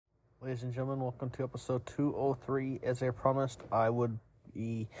Ladies and gentlemen, welcome to episode 203. As I promised, I would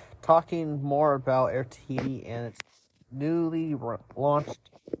be talking more about Air Tahiti and its newly launched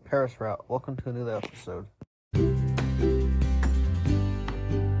Paris route. Welcome to another episode.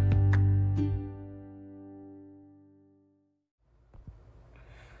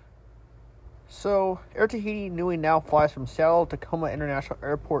 So, Air Tahiti Nui now flies from Seattle Tacoma International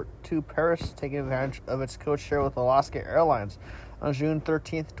Airport to Paris, taking advantage of its code share with Alaska Airlines. On June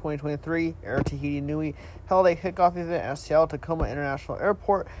 13th, 2023, Air Tahiti Nui held a kickoff event at Seattle Tacoma International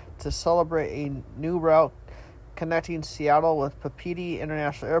Airport to celebrate a new route connecting Seattle with Papeete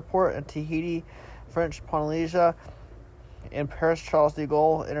International Airport and Tahiti, French Polynesia, and Paris Charles de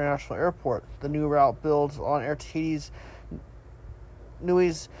Gaulle International Airport. The new route builds on Air Tahiti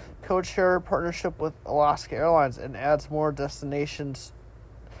Nui's code-share partnership with Alaska Airlines and adds more destinations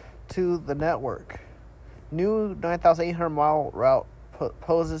to the network. New 9,800-mile route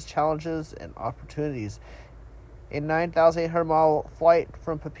poses challenges and opportunities. A 9,800-mile flight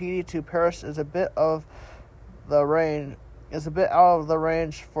from Papeete to Paris is a bit out of the range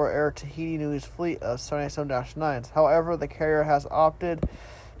for Air Tahiti Nui's fleet of 787-9s. However, the carrier has opted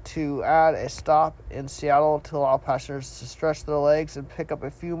to add a stop in Seattle to allow passengers to stretch their legs and pick up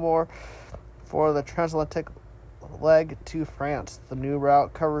a few more for the transatlantic leg to France. The new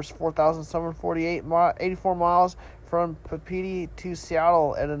route covers 4,784 miles from Papeete to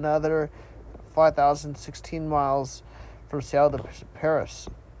Seattle and another 5,016 miles from Seattle to Paris.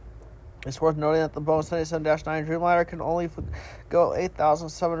 It's worth noting that the Boeing 787-9 Dreamliner can only go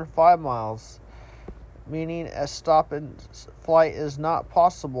 8,705 miles, meaning a non-stop flight is not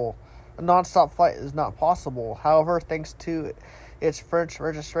possible. However, thanks to its French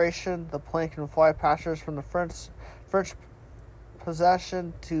registration, the plane can fly passengers from the French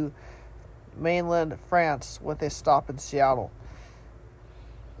possession to mainland France with a stop in Seattle.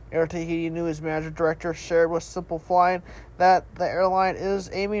 Air Tahiti Nui's managing director shared with Simple Flying that the airline is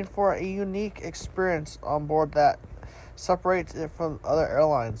aiming for a unique experience on board that separates it from other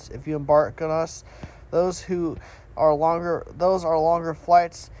airlines. If you embark on us, those are longer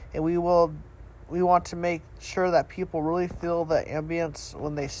flights, and we want to make sure that people really feel the ambience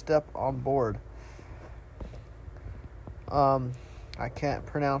when they step on board. I can't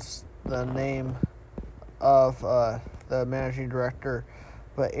pronounce the name of the managing director,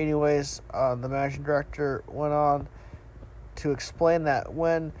 but anyways, the managing director went on to explain that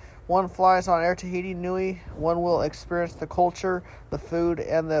when one flies on Air Tahiti Nui, one will experience the culture, the food,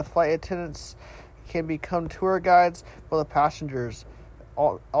 and the flight attendants can become tour guides for the passengers.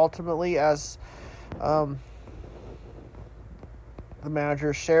 Ultimately, as the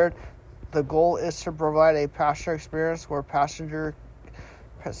manager shared, the goal is to provide a passenger experience where passengers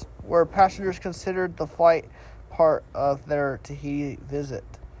considered the flight part of their Tahiti visit.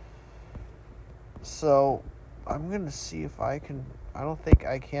 So I'm going to see if I can. I don't think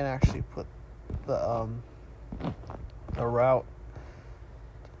I can actually put the route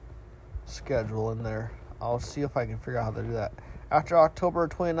schedule in there. I'll see if I can figure out how to do that. After October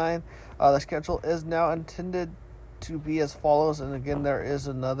 29th, the schedule is now intended to be as follows. And again, there is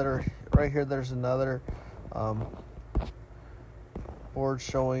another right here. There's another board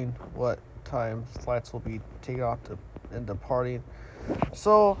showing what time flights will be taking off and departing.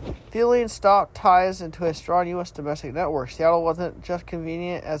 So, filling stop ties into a strong U.S. domestic network. Seattle wasn't just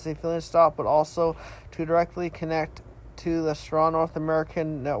convenient as a filling stop, but also to directly connect to the strong North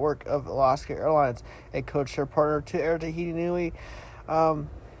American network of Alaska Airlines, a code-share partner to Air Tahiti Nui.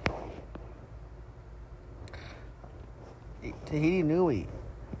 Tahiti Nui.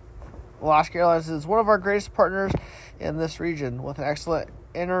 Alaska Airlines is one of our greatest partners in this region, with an excellent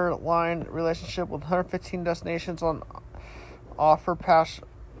interline relationship with 115 destinations on offer. Passengers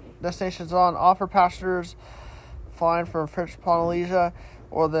flying from French Polynesia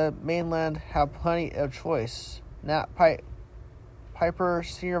or the mainland have plenty of choice. Nat Piper,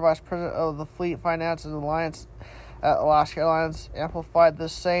 Senior Vice President of the Fleet Finance and Alliance at Alaska Airlines, amplified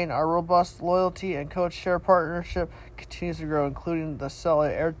this, saying, "Our robust loyalty and code-share partnership continues to grow, including the sale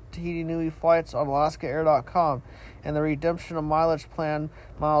of Air Tahiti Nui flights on AlaskaAir.com and the redemption of mileage plan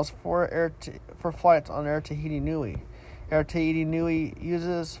miles for flights on Air Tahiti Nui. Air Tahiti Nui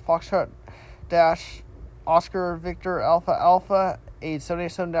uses Foxtrot Oscar Victor Alpha Alpha, a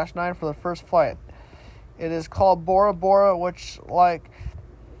 787-9 for the first flight. It is called Bora Bora, which, like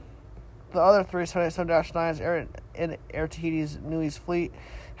the other three 787-9s in Air Tahiti Nui's fleet,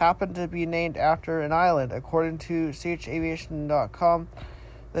 happened to be named after an island. According to CHAviation.com,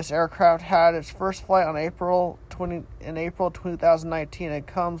 this aircraft had its first flight on April 2019. It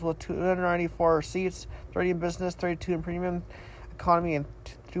comes with 294 seats, 30 in business, 32 in premium economy, and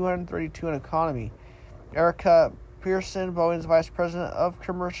 232 in economy. Erica Pearson, Boeing's Vice President of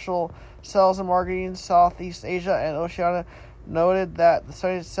Commercial Sales and Marketing, Southeast Asia and Oceania, noted that the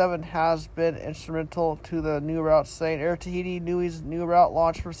 787 has been instrumental to the new route, saying Air Tahiti Nui's new route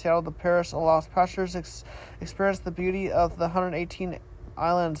launched from Seattle to Paris allows passengers experience the beauty of the 118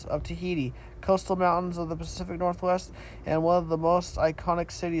 islands of Tahiti, coastal mountains of the Pacific Northwest, and one of the most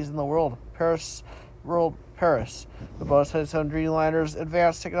iconic cities in the world, Paris. The Boeing 787 Dreamliner's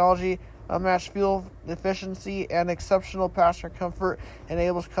advanced technology, unmatched fuel efficiency, and exceptional passenger comfort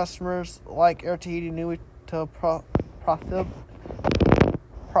enables customers like Air Tahiti Nui to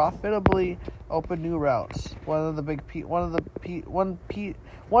profitably open new routes. One of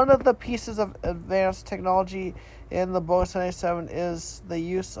the pieces of advanced technology in the Boeing 787 is the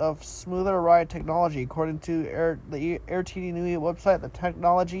use of smoother ride technology. According to the Air Tahiti Nui website, the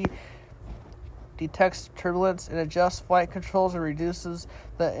technology detects turbulence and adjusts flight controls and reduces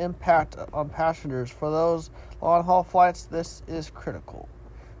the impact on passengers. For those long-haul flights, this is critical.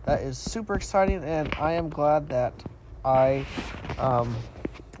 That is super exciting, and I am glad that I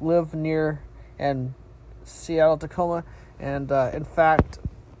live near and Seattle, Tacoma, and in fact,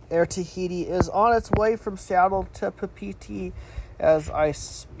 Air Tahiti is on its way from Seattle to Papeete as I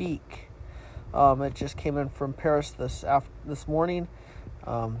speak. It just came in from Paris this morning.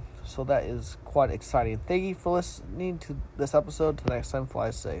 So that is quite exciting. Thank you for listening to this episode. Till next time, fly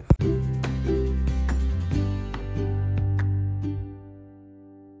safe.